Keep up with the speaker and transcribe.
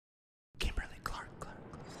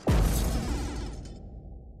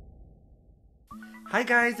Hi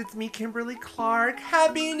guys, it's me, KimberlyClark.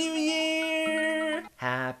 Happy New Year!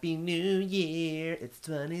 Happy New Year, it's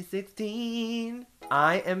 2016.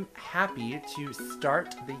 I am happy to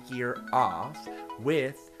start the year off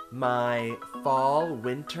with my fall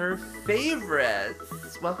winter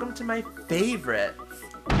favorites. Welcome to my favorites.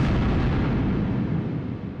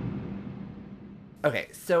 Okay,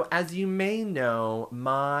 so as you may know,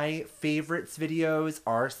 my favorites videos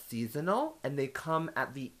are seasonal and they come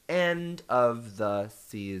at the end of the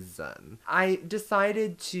season. I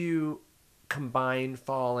decided to combine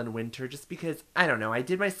fall and winter just because, I don't know, I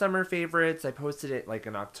did my summer favorites, I posted it like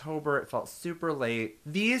in October, it felt super late.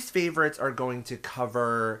 These favorites are going to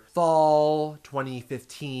cover fall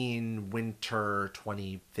 2015, winter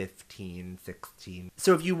 2015-16.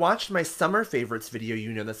 So if you watched my summer favorites video,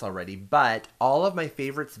 you know this already, but all of my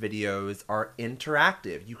favorites videos are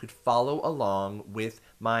interactive. You could follow along with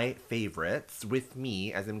my favorites, with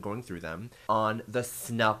me as I'm going through them, on the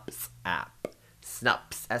Snupps app.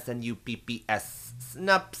 Snupps, S-N-U-P-P-S,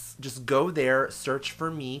 Snupps. Just go there, search for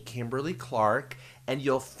me, KimberlyClark, and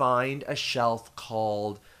you'll find a shelf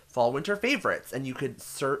called Fall Winter Favorites. And you could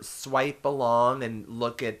swipe along and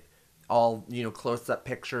look at all, close-up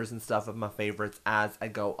pictures and stuff of my favorites as I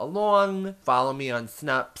go along. Follow me on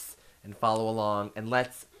Snupps and follow along, and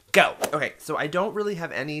let's go. Okay, so I don't really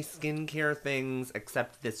have any skincare things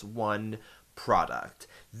except this one product.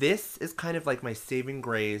 This is kind of like my saving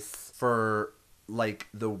grace for like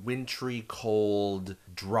the wintry, cold,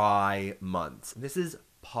 dry months. This is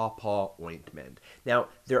Pawpaw Ointment. Now,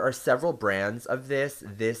 there are several brands of this.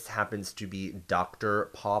 This happens to be Dr.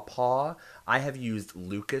 Pawpaw. I have used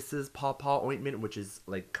Lucas's Pawpaw Ointment, which is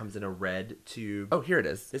like comes in a red tube. Oh, here it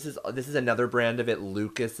is. This is another brand of it,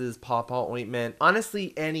 Lucas's Pawpaw Ointment.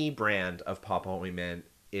 Honestly, any brand of Pawpaw Ointment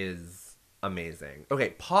is amazing.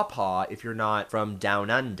 Okay, Pawpaw, if you're not from down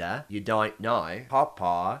under, you don't know,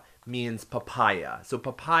 Pawpaw means papaya. So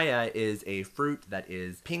papaya is a fruit that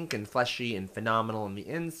is pink and fleshy and phenomenal on the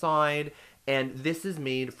inside, and this is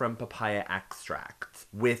made from papaya extract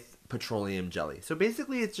with petroleum jelly. So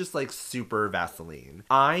basically it's just like super Vaseline.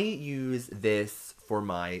 I use this for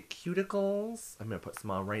my cuticles. I'm gonna put some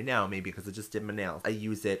on right now, maybe because I just did my nails. I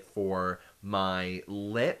use it for my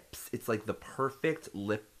lips. It's like the perfect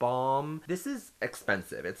lip balm. This is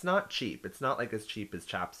expensive. It's not cheap. It's not like as cheap as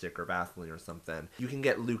chapstick or Vaseline or something. You can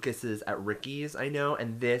get Lucas's at Ricky's, I know,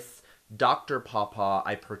 and this Dr. Pawpaw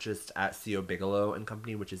I purchased at C.O. Bigelow and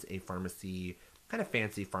Company, which is a pharmacy, kind of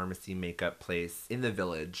fancy pharmacy makeup place in the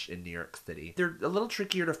Village in New York City. They're a little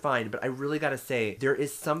trickier to find, but I really gotta say, there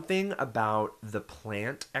is something about the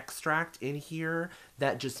plant extract in here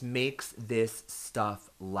that just makes this stuff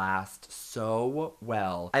last so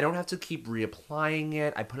well. I don't have to keep reapplying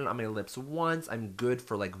it. I put it on my lips once. I'm good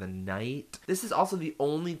for like the night. This is also the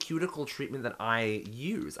only cuticle treatment that I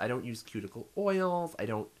use. I don't use cuticle oils. I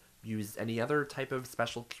don't use any other type of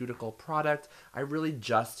special cuticle product. I really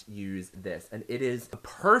just use this, and it is a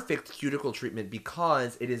perfect cuticle treatment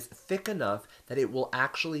because it is thick enough that it will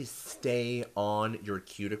actually stay on your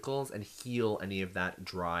cuticles and heal any of that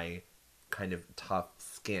dry, kind of tough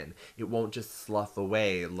skin. It won't just slough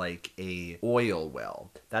away like a oil will.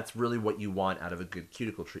 That's really what you want out of a good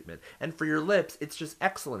cuticle treatment. And for your lips, it's just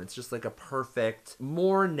excellent. It's just like a perfect,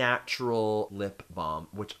 more natural lip balm,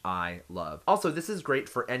 which I love. Also, this is great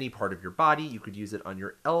for any part of your body. You could use it on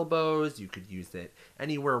your elbows. You could use it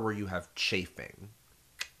anywhere where you have chafing.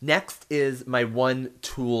 Next is my one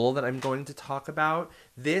tool that I'm going to talk about.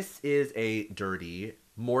 This is a dirty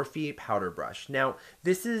Morphe powder brush. Now,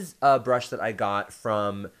 this is a brush that I got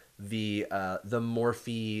from the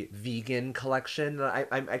Morphe vegan collection. I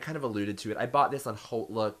kind of alluded to it. I bought this on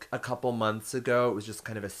Look a couple months ago. It was just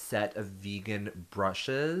kind of a set of vegan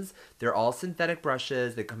brushes. They're all synthetic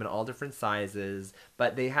brushes. They come in all different sizes,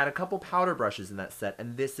 but they had a couple powder brushes in that set,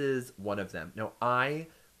 and this is one of them. Now, I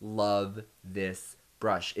love this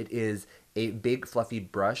brush. It is a big fluffy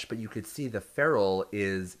brush, but you could see the ferrule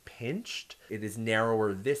is pinched. It is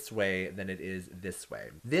narrower this way than it is this way.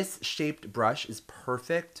 This shaped brush is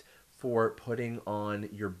perfect for putting on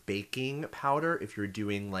your baking powder if you're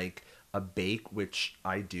doing like a bake, which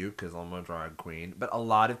I do because I'm a drag queen, but a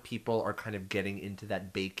lot of people are kind of getting into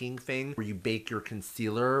that baking thing where you bake your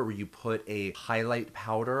concealer, where you put a highlight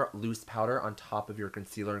powder, loose powder on top of your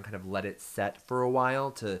concealer and kind of let it set for a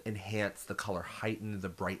while to enhance the color, heighten the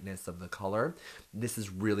brightness of the color. This is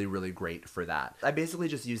really, really great for that. I basically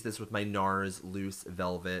just use this with my NARS Loose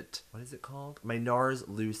Velvet, what is it called? My NARS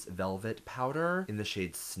Loose Velvet powder in the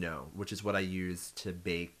shade Snow, which is what I use to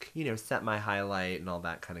bake, set my highlight and all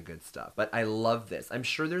that kind of good stuff. stuff. But I love this. I'm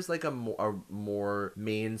sure there's like a more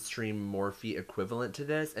mainstream Morphe equivalent to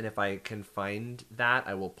this. And if I can find that,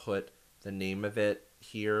 I will put the name of it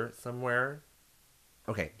here somewhere.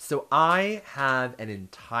 Okay, so I have an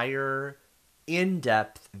entire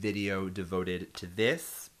in-depth video devoted to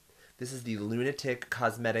this. This is the LunatiCK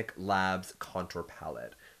Cosmetic Labs Contour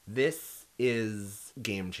Palette. This is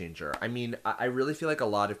game changer. I mean, I really feel like a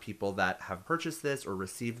lot of people that have purchased this or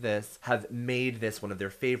received this have made this one of their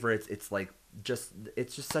favorites. It's like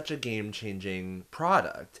it's just such a game-changing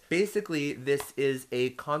product. Basically, this is a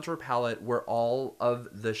contour palette where all of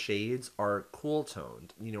the shades are cool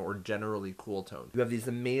toned, you know, or generally cool toned. You have these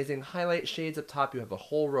amazing highlight shades up top. You have a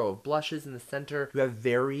whole row of blushes in the center. You have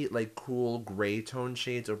very like cool gray tone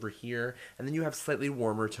shades over here, and then you have slightly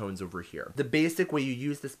warmer tones over here. The basic way you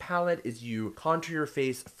use this palette is you contour your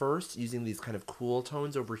face first using these kind of cool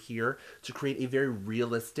tones over here to create a very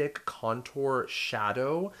realistic contour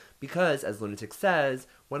shadow, because as LunatiCK says,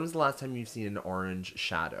 when was the last time you've seen an orange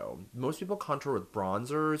shadow? Most people contour with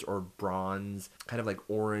bronzers or bronze, kind of like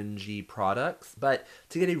orangey products, but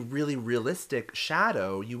to get a really realistic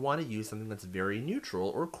shadow, you want to use something that's very neutral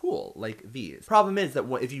or cool, like these. Problem is that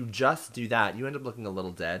if you just do that, you end up looking a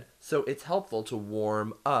little dead, so it's helpful to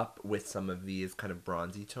warm up with some of these kind of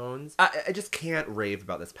bronzy tones. I just can't rave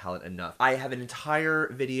about this palette enough. I have an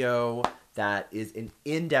entire video that is an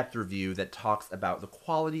in-depth review that talks about the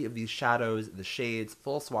quality of these shadows, the shades,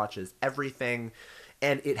 full swatches, everything.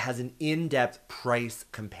 And it has an in-depth price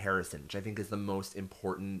comparison, which I think is the most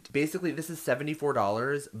important. Basically, this is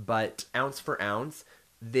 $74, but ounce for ounce,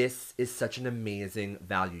 this is such an amazing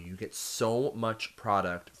value. You get so much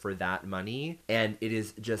product for that money, and it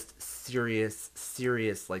is just serious,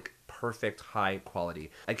 like perfect high quality.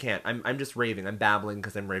 I can't, I'm just raving. I'm babbling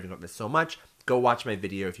because I'm raving about this so much. Go watch my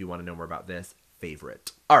video if you want to know more about this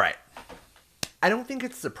favorite. All right. I don't think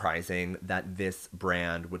it's surprising that this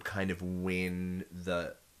brand would kind of win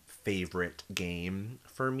the favorite game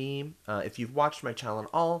for me. If you've watched my channel at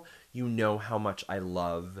all, you know how much I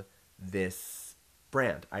love this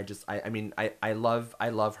brand. I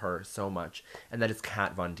love her so much, and that is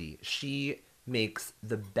Kat Von D. She makes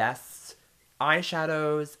the best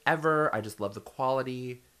eyeshadows ever. I just love the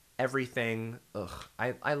quality. Everything. Ugh,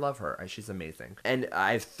 I love her. She's amazing. And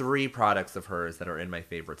I have 3 products of hers that are in my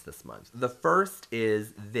favorites this month. The first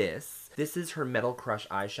is this. This is her Metal Crush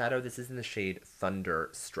eyeshadow. This is in the shade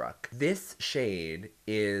Thunderstruck. This shade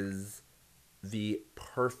is the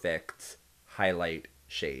perfect highlight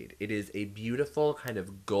shade. It is a beautiful kind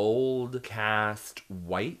of gold cast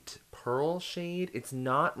white pearl shade. It's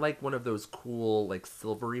not like one of those cool like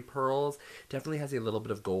silvery pearls. Definitely has a little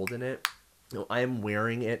bit of gold in it. I am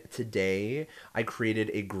wearing it today. I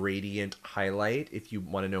created a gradient highlight. If you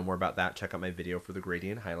want to know more about that, check out my video for the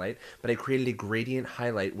gradient highlight. But I created a gradient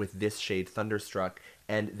highlight with this shade, Thunderstruck,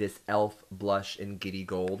 and this e.l.f. blush in Giddy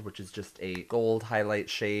Gold, which is just a gold highlight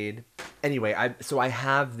shade. Anyway, so I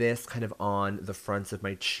have this kind of on the fronts of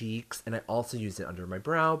my cheeks, and I also used it under my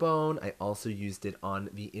brow bone. I also used it on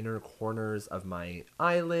the inner corners of my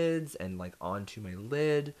eyelids and like onto my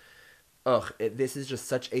lid. Ugh, this is just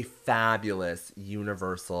such a fabulous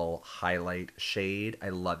universal highlight shade. I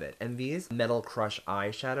love it. And these Metal Crush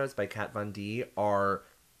eyeshadows by Kat Von D are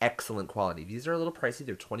excellent quality. These are a little pricey.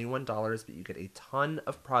 They're $21, but you get a ton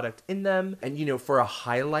of product in them. And, you know, for a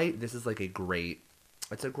highlight, this is like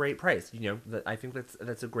it's a great price. You know, I think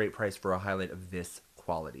that's a great price for a highlight of this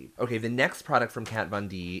quality. Okay, the next product from Kat Von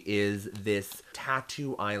D is this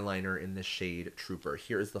tattoo eyeliner in the shade Trooper.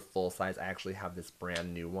 Here is the full size. I actually have this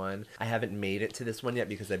brand new one. I haven't made it to this one yet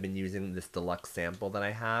because I've been using this deluxe sample that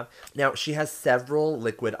I have. Now, she has several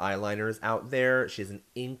liquid eyeliners out there. She has an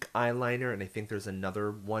ink eyeliner, and I think there's another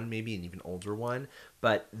one, maybe an even older one.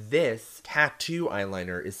 But this tattoo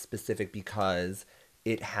eyeliner is specific because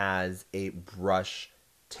it has a brush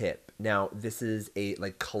tip. Now, this is a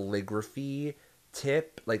like calligraphy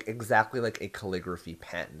tip, like exactly like a calligraphy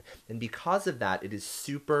pen. And because of that, it is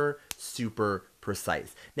super, super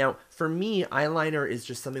precise. Now, for me, eyeliner is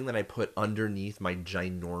just something that I put underneath my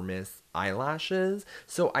ginormous eyelashes.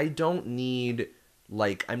 So I don't need,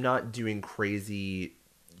 like, I'm not doing crazy,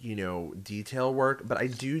 you know, detail work, but I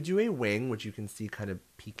do a wing, which you can see kind of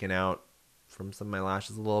peeking out from some of my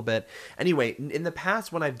lashes a little bit. Anyway, in the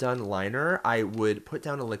past when I've done liner, I would put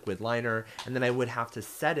down a liquid liner and then I would have to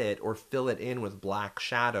set it or fill it in with black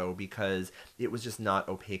shadow because it was just not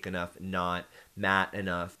opaque enough, not matte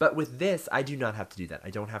enough. But with this, I do not have to do that. I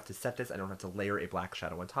don't have to set this. I don't have to layer a black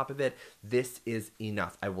shadow on top of it. This is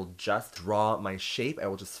enough. I will just draw my shape. I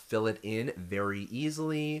will just fill it in very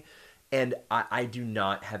easily. And I do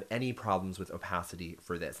not have any problems with opacity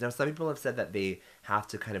for this. Now, some people have said that they have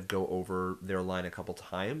to kind of go over their line a couple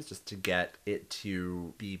times just to get it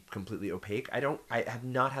to be completely opaque. I have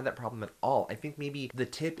not had that problem at all. I think maybe the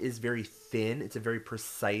tip is very thin. It's a very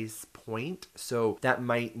precise point. So that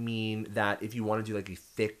might mean that if you want to do like a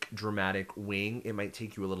thick, dramatic wing, it might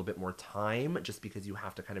take you a little bit more time just because you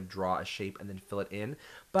have to kind of draw a shape and then fill it in.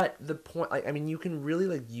 But the point, I mean, you can really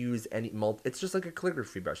like use any it's just like a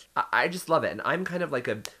calligraphy brush. I just love it. And I'm kind of like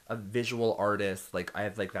a visual artist. Like I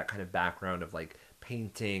have like that kind of background of like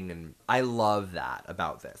painting, and I love that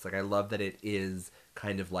about this. Like I love that it is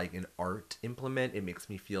kind of like an art implement. It makes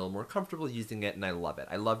me feel more comfortable using it, and I love it.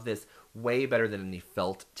 I love this way better than any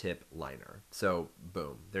felt tip liner. So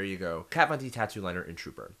boom, there you go. Kat Von D Tattoo Liner in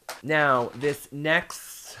Trooper. Now this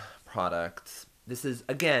next product, this is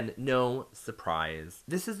again no surprise.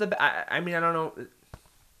 This is I mean, I don't know.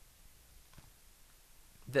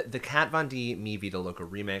 The Kat Von D Mi Vida Loca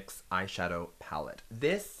Remix Eyeshadow Palette.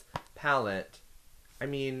 This palette, I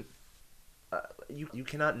mean, you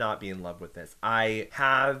cannot not be in love with this. I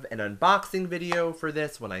have an unboxing video for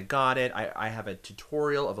this when I got it. I have a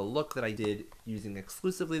tutorial of a look that I did using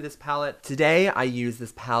exclusively this palette. Today I use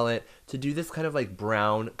this palette to do this kind of like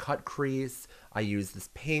brown cut crease. I use this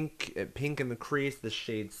pink in the crease, the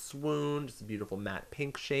shade Swoon, just a beautiful matte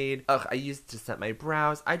pink shade. Ugh, I use it to set my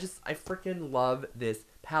brows. I freaking love this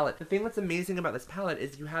palette. The thing that's amazing about this palette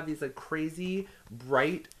is you have these like crazy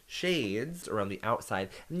bright shades around the outside,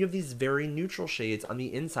 and you have these very neutral shades on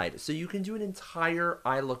the inside. So you can do an entire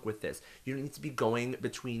eye look with this. You don't need to be going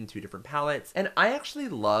between two different palettes. And I actually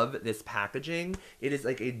love this packaging. It is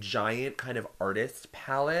like a giant kind of artist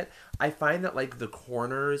palette. I find that like the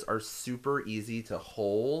corners are super easy to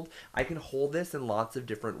hold. I can hold this in lots of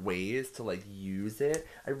different ways to like use it.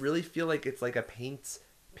 I really feel like it's like a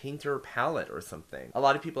painter palette or something. A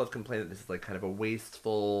lot of people have complained that this is like kind of a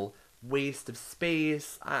wasteful waste of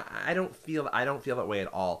space. I don't feel that way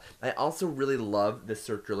at all. I also really love the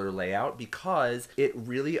circular layout because it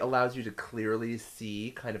really allows you to clearly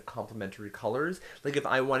see kind of complementary colors. Like if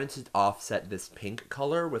I wanted to offset this pink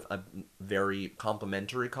color with a very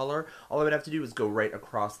complementary color, all I would have to do is go right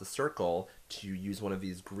across the circle to use one of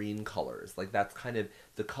these green colors. Like that's kind of,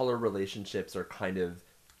 the color relationships are kind of,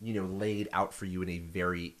 you know, laid out for you in a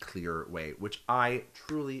very clear way, which I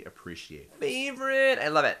truly appreciate. Favorite! I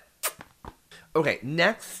love it. Okay,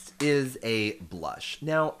 next is a blush.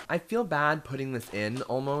 Now, I feel bad putting this in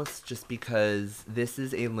almost just because this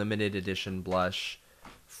is a limited edition blush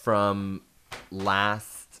from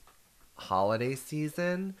last holiday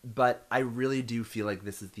season, but I really do feel like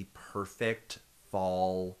this is the perfect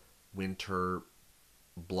fall winter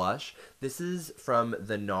blush. This is from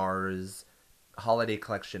the NARS holiday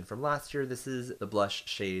collection from last year. This is the blush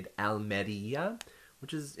shade Almería,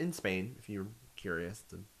 which is in Spain, if you're curious.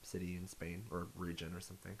 It's a city in Spain or region or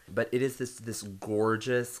something. But it is this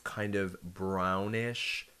gorgeous kind of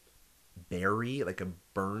brownish berry, like a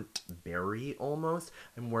burnt berry almost.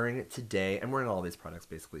 I'm wearing it today. I'm wearing all these products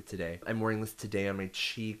basically today. I'm wearing this today on my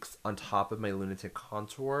cheeks on top of my LunatiCK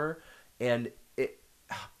contour, and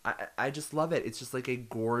I just love it. It's just like a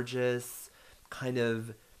gorgeous kind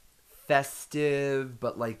of festive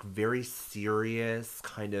but like very serious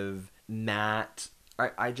kind of matte.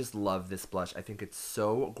 I just love this blush. I think it's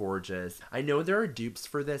so gorgeous. I know there are dupes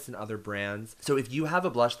for this in other brands. So if you have a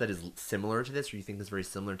blush that is similar to this or you think is very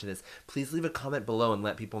similar to this, please leave a comment below and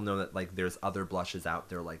let people know that like there's other blushes out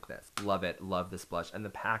there like this. Love it. Love this blush. And the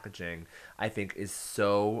packaging I think is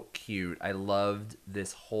so cute. I loved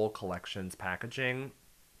this whole collection's packaging.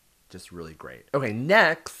 Just really great. Okay,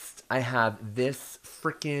 next I have this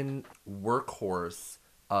freaking workhorse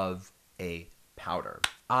of a powder.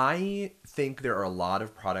 I think there are a lot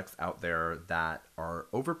of products out there that are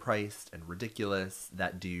overpriced and ridiculous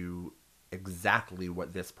that do exactly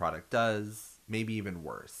what this product does, maybe even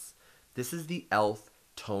worse. This is the e.l.f.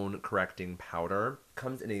 tone correcting powder.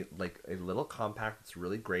 Comes in a little compact. It's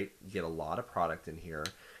really great. You get a lot of product in here,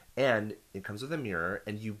 and it comes with a mirror,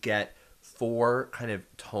 and you get 4 kind of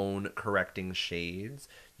tone correcting shades.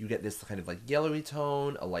 You get this kind of like yellowy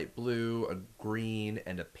tone, a light blue, a green,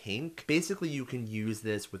 and a pink. Basically, you can use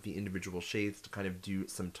this with the individual shades to kind of do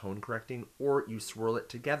some tone correcting, or you swirl it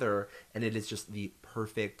together and it is just the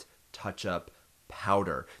perfect touch-up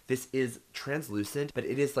powder. This is translucent, but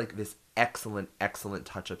it is like this excellent, excellent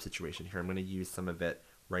touch-up situation. Here, I'm going to use some of it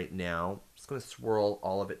right now. I'm just going to swirl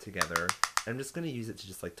all of it together. I'm just going to use it to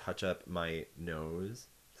just like touch up my nose,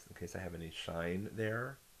 in case I have any shine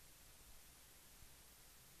there.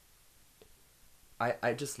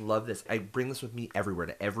 I just love this. I bring this with me everywhere,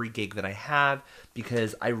 to every gig that I have,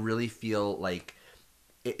 because I really feel like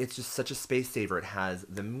it's just such a space saver. It has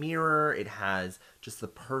the mirror, it has just the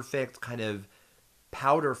perfect kind of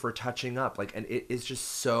powder for touching up, like, and it is just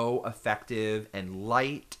so effective and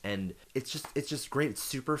light, and it's just great. It's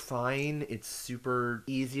super fine, it's super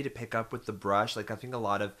easy to pick up with the brush. Like, I think a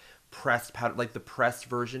lot of pressed powder, like the pressed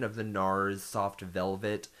version of the NARS Soft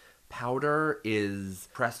Velvet powder is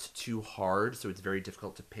pressed too hard, so it's very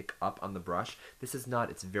difficult to pick up on the brush. This is not.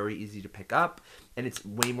 It's very easy to pick up, and it's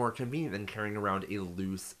way more convenient than carrying around a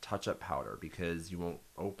loose touch-up powder, because you won't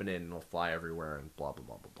open it and it'll fly everywhere and blah blah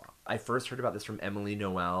blah blah blah. I first heard about this from Emily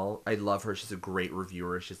Noel. I love her. She's a great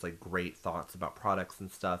reviewer. She has like great thoughts about products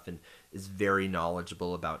and stuff, and is very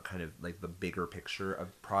knowledgeable about kind of like the bigger picture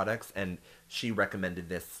of products, and she recommended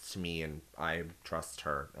this to me, and I trust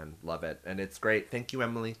her and love it, and it's great. Thank you,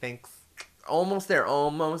 Emily. Thanks. Almost there,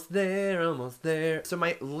 almost there, almost there. So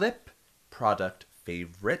my lip product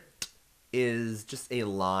favorite is just a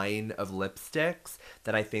line of lipsticks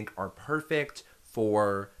that I think are perfect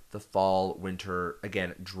for the fall, winter,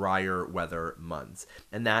 again, drier weather months.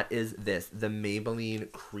 And that is this, the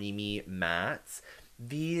Maybelline Creamy Mattes.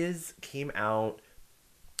 These came out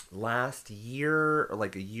last year, or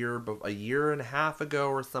like a year and a half ago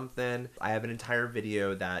or something. I have an entire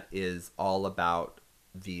video that is all about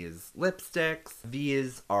these lipsticks.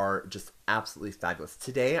 These are just absolutely fabulous.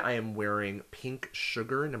 Today I am wearing Pink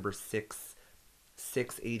Sugar number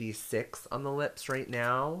 686 on the lips right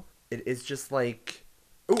now. It is just like,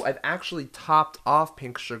 oh, I've actually topped off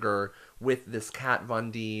Pink Sugar with this Kat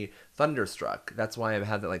Von D Thunderstruck. That's why I've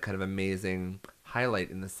had that like kind of amazing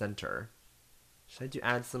highlight in the center. Should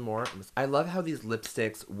I add some more? I love how these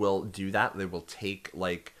lipsticks will do that. They will take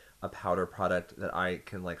like a powder product that I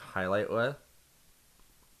can like highlight with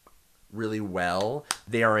really well.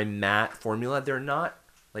 They are a matte formula. They're not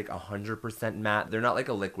like 100% matte. They're not like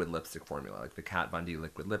a liquid lipstick formula, like the Kat Von D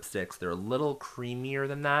liquid lipsticks. They're a little creamier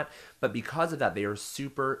than that, but because of that, they are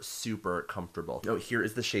super, super comfortable. Oh, here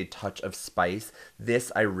is the shade Touch of Spice.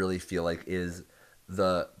 This I really feel like is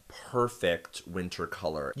the perfect winter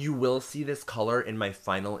color. You will see this color in my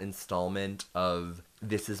final installment of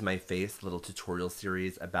This Is My Face, little tutorial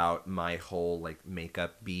series about my whole like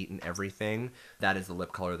makeup beat and everything. That is the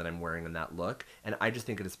lip color that I'm wearing in that look, and I just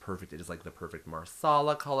think it is perfect. It is like the perfect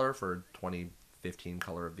Marsala color for 2015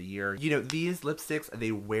 color of the year. You know, these lipsticks,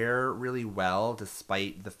 they wear really well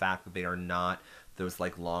despite the fact that they are not those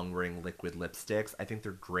like long wearing liquid lipsticks. I think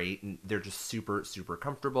they're great, and they're just super, super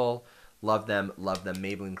comfortable. Love them, love them.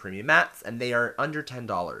 Maybelline Creamy Mattes, and they are under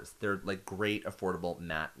 $10. They're like great, affordable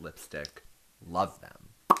matte lipstick. Love them.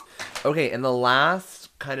 Okay, and the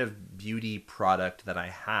last kind of beauty product that I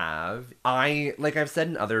have, like I've said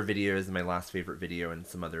in other videos, in my last favorite video and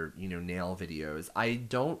some other, you know, nail videos, I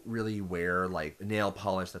don't really wear like nail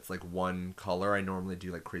polish that's like one color. I normally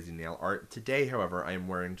do like crazy nail art. Today, however, I am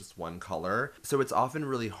wearing just one color. So it's often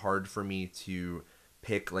really hard for me to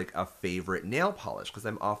pick like a favorite nail polish because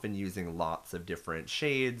I'm often using lots of different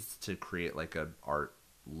shades to create like a art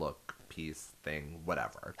look piece thing,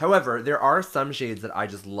 whatever. However, there are some shades that I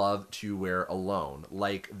just love to wear alone,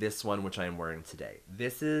 like this one which I am wearing today.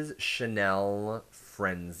 This is Chanel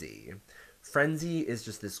Frenzy. Frenzy is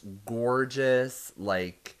just this gorgeous,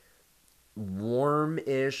 like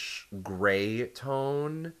warm-ish gray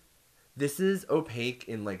tone. This is opaque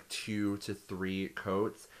in like 2 to 3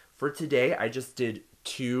 coats. For today, I just did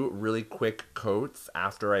 2 really quick coats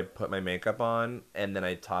after I put my makeup on, and then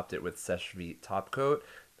I topped it with Seche Vite top coat.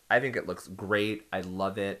 I think it looks great. I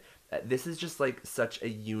love it. This is just like such a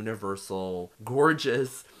universal,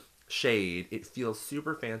 gorgeous shade. It feels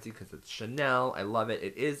super fancy because it's Chanel. I love it.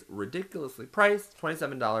 It is ridiculously priced,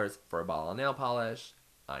 $27 for a bottle of nail polish.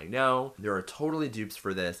 I know. There are totally dupes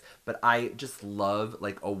for this, but I just love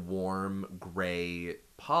like a warm gray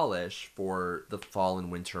polish for the fall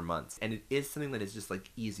and winter months. And it is something that is just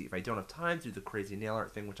like easy. If I don't have time to do the crazy nail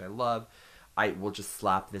art thing, which I love, I will just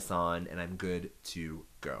slap this on and I'm good to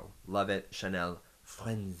go. Love it. Chanel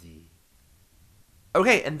Frenzy.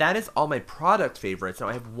 Okay, and that is all my product favorites. Now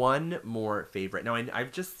I have one more favorite. Now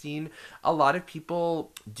I've just seen a lot of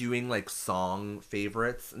people doing like song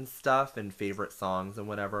favorites and stuff and favorite songs and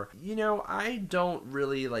whatever. You know, I don't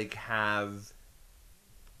really like have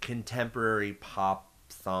contemporary pop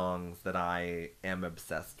songs that I am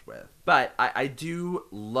obsessed with. But I do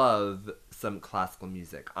love some classical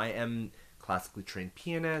music. I am classically trained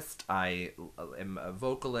pianist. I am a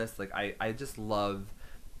vocalist. Like I just love,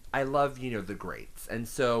 you know, the greats. And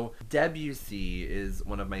so Debussy is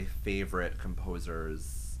one of my favorite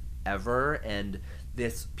composers ever, and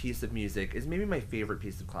this piece of music is maybe my favorite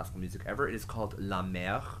piece of classical music ever. It is called La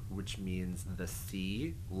Mer, which means the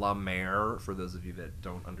sea. La Mer, for those of you that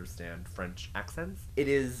don't understand French accents. It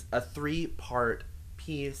is a 3-part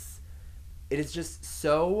piece. It is just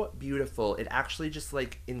so beautiful. It actually just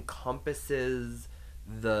like encompasses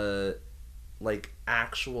the like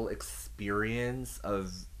actual experience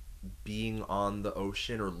of being on the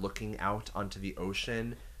ocean or looking out onto the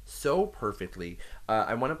ocean so perfectly.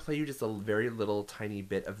 I want to play you just a very little tiny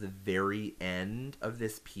bit of the very end of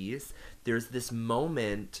this piece. There's this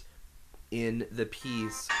moment in the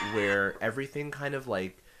piece where everything kind of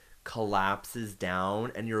like collapses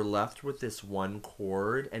down and you're left with this one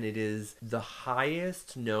chord, and it is the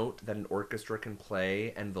highest note that an orchestra can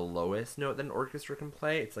play and the lowest note that an orchestra can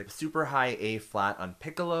play. It's like super high A flat on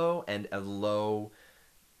piccolo and a low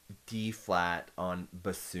D flat on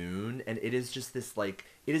bassoon, and it is just this like,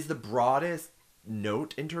 it is the broadest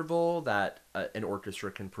note interval that an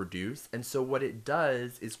orchestra can produce. And so what it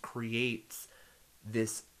does is creates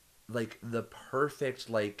this like the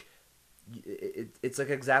perfect like, it's like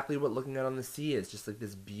exactly what looking out on the sea is, just like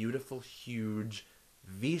this beautiful huge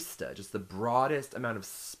vista, just the broadest amount of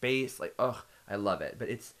space. Like, ugh, I love it. But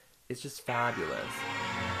it's just fabulous.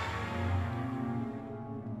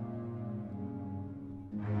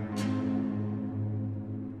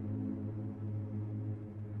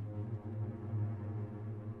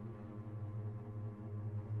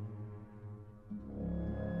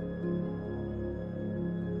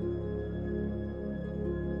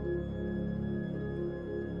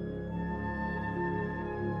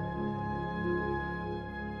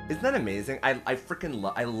 Isn't that amazing? I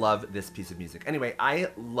freaking I love this piece of music. Anyway, I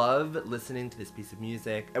love listening to this piece of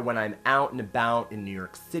music when I'm out and about in New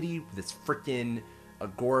York City. This freaking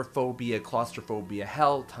agoraphobia, claustrophobia,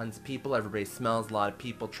 hell, tons of people, everybody smells, a lot of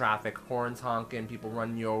people, traffic, horns honking, people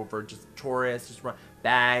running you over, just tourists, just run,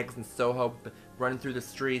 bags and Soho running through the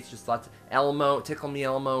streets, just lots of Elmo, tickle me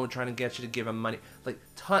Elmo, trying to get you to give him money, like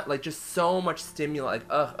like just so much stimuli,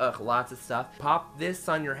 like lots of stuff. Pop this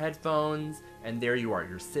on your headphones and there you are,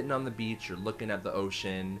 you're sitting on the beach, you're looking at the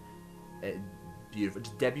ocean. Beautiful.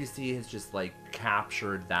 Debussy has just like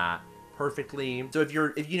captured that perfectly. So if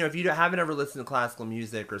you haven't ever listened to classical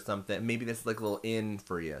music or something, maybe this is like a little in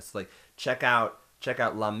for you. So like check out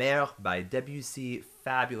La Mer by Debussy.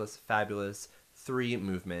 Fabulous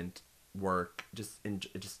 3-movement work. Just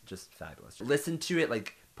fabulous. Listen to it,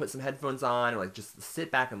 like put some headphones on, or like just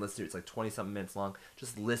sit back and listen to it. It's like 20-something minutes long.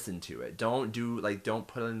 Just listen to it. Don't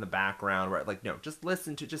put it in the background, right? Like, no, just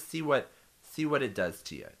listen to it. Just see what it does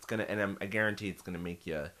to you. It's gonna, and I guarantee it's gonna make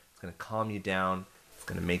you, it's gonna calm you down. It's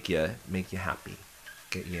gonna make you happy.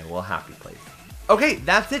 Get you a little happy place. Okay,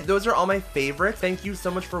 that's it. Those are all my favorites. Thank you so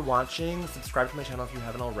much for watching. Subscribe to my channel if you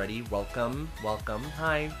haven't already. Welcome.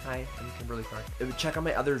 Hi, I'm KimberlyClark. Check out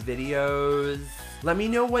my other videos. Let me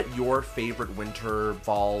know what your favorite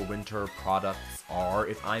fall, winter products are.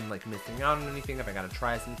 If I'm like missing out on anything, if I gotta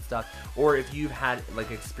try some stuff, or if you've had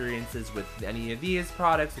like experiences with any of these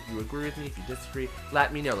products, if you agree with me, if you disagree,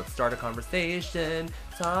 let me know. Let's start a conversation.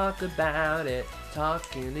 Talk about it.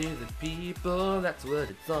 Talking to the people, that's what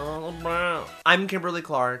it's all about. I'm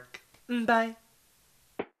KimberlyClark. Bye.